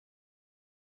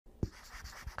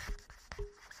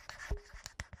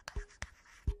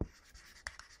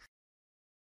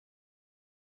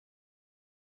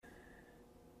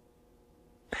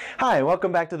Hi,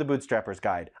 welcome back to the Bootstrapper's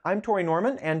Guide. I'm Tori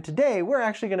Norman, and today we're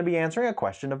actually going to be answering a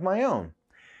question of my own.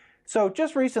 So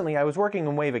just recently I was working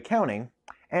in Wave Accounting,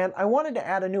 and I wanted to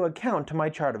add a new account to my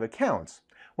chart of accounts.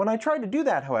 When I tried to do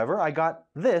that, however, I got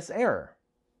this error.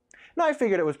 Now I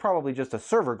figured it was probably just a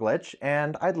server glitch,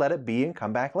 and I'd let it be and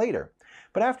come back later.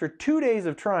 But after 2 days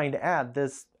of trying to add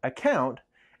this account,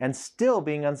 and still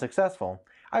being unsuccessful,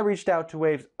 I reached out to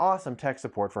Wave's awesome tech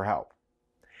support for help.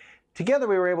 Together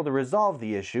we were able to resolve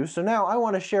the issue, so now I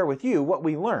want to share with you what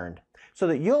we learned, so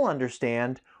that you'll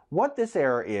understand what this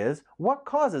error is, what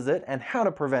causes it, and how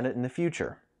to prevent it in the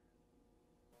future.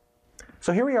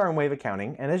 So here we are in Wave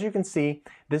Accounting, and as you can see,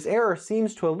 this error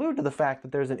seems to allude to the fact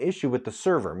that there's an issue with the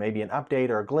server, maybe an update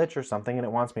or a glitch or something, and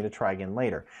it wants me to try again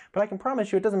later. But I can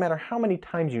promise you it doesn't matter how many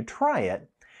times you try it,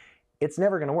 it's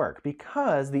never going to work,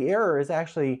 because the error is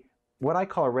actually what I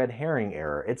call a red herring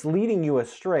error. It's leading you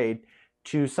astray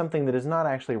to something that is not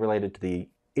actually related to the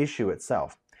issue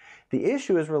itself. The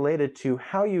issue is related to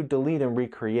how you delete and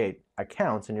recreate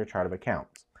accounts in your chart of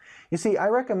accounts. You see, I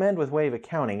recommend with Wave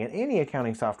Accounting and any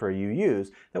accounting software you use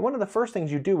that one of the first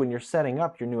things you do when you're setting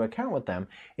up your new account with them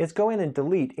is go in and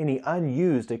delete any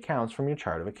unused accounts from your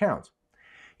chart of accounts.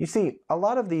 You see, a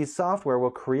lot of these software will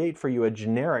create for you a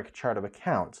generic chart of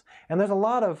accounts, and there's a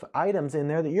lot of items in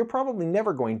there that you're probably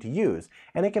never going to use,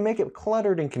 and it can make it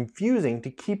cluttered and confusing to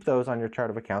keep those on your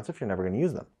chart of accounts if you're never going to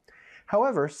use them.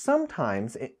 However,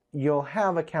 sometimes you'll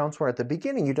have accounts where at the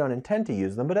beginning you don't intend to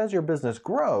use them, but as your business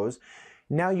grows,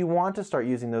 now you want to start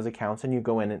using those accounts and you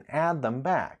go in and add them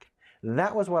back.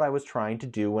 That was what I was trying to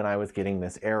do when I was getting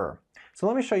this error. So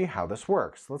let me show you how this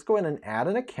works. Let's go in and add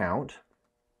an account.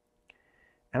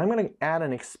 And I'm going to add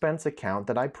an expense account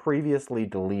that I previously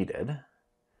deleted,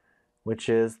 which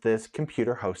is this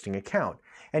computer hosting account.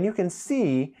 And you can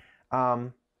see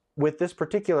with this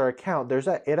particular account,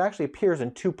 it actually appears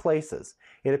in two places.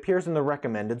 It appears in the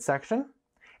recommended section,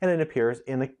 and it appears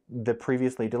in the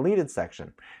previously deleted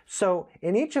section. So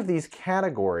in each of these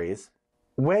categories,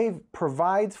 Wave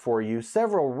provides for you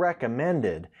several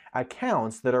recommended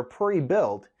accounts that are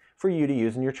pre-built for you to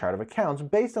use in your chart of accounts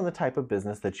based on the type of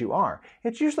business that you are.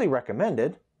 It's usually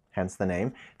recommended, hence the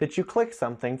name, that you click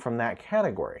something from that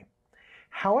category.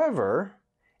 However,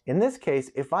 in this case,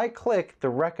 if I click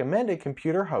the recommended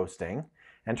computer hosting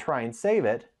and try and save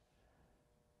it,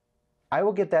 I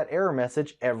will get that error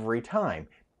message every time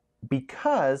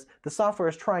because the software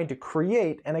is trying to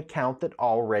create an account that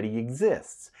already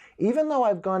exists. Even though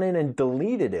I've gone in and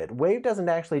deleted it, Wave doesn't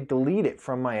actually delete it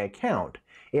from my account.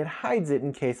 It hides it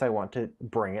in case I want to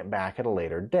bring it back at a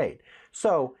later date.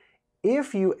 So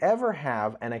if you ever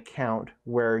have an account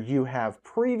where you have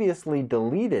previously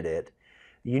deleted it,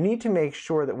 you need to make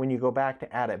sure that when you go back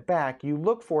to add it back, you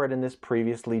look for it in this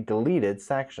previously deleted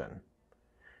section.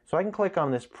 So I can click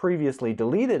on this previously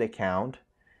deleted account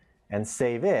and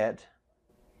save it.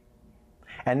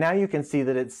 And now you can see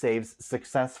that it saves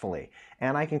successfully.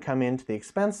 And I can come into the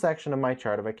expense section of my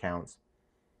chart of accounts,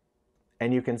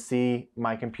 and you can see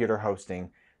my computer hosting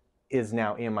is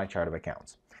now in my chart of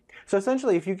accounts. So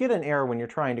essentially, if you get an error when you're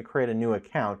trying to create a new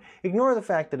account, ignore the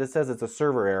fact that it says it's a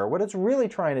server error. What it's really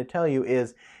trying to tell you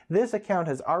is this account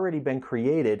has already been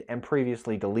created and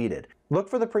previously deleted. Look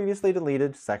for the previously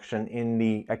deleted section in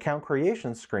the account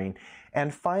creation screen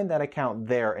and find that account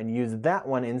there and use that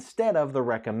one instead of the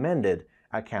recommended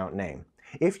account name.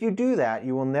 If you do that,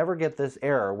 you will never get this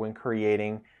error when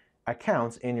creating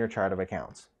accounts in your chart of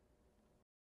accounts.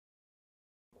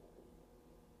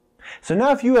 So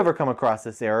now if you ever come across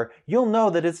this error, you'll know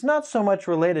that it's not so much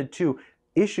related to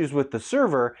issues with the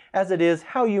server as it is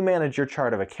how you manage your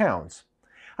chart of accounts.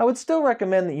 I would still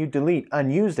recommend that you delete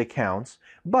unused accounts,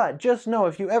 but just know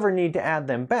if you ever need to add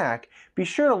them back, be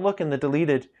sure to look in the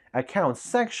deleted accounts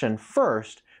section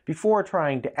first before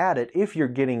trying to add it if you're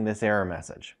getting this error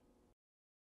message.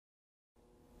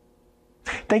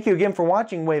 Thank you again for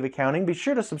watching Wave Accounting. Be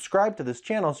sure to subscribe to this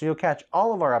channel so you'll catch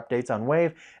all of our updates on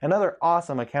Wave and other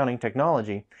awesome accounting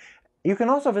technology. You can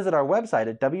also visit our website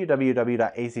at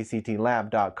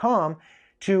www.acctlab.com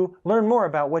to learn more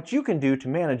about what you can do to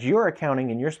manage your accounting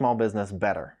in your small business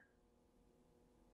better.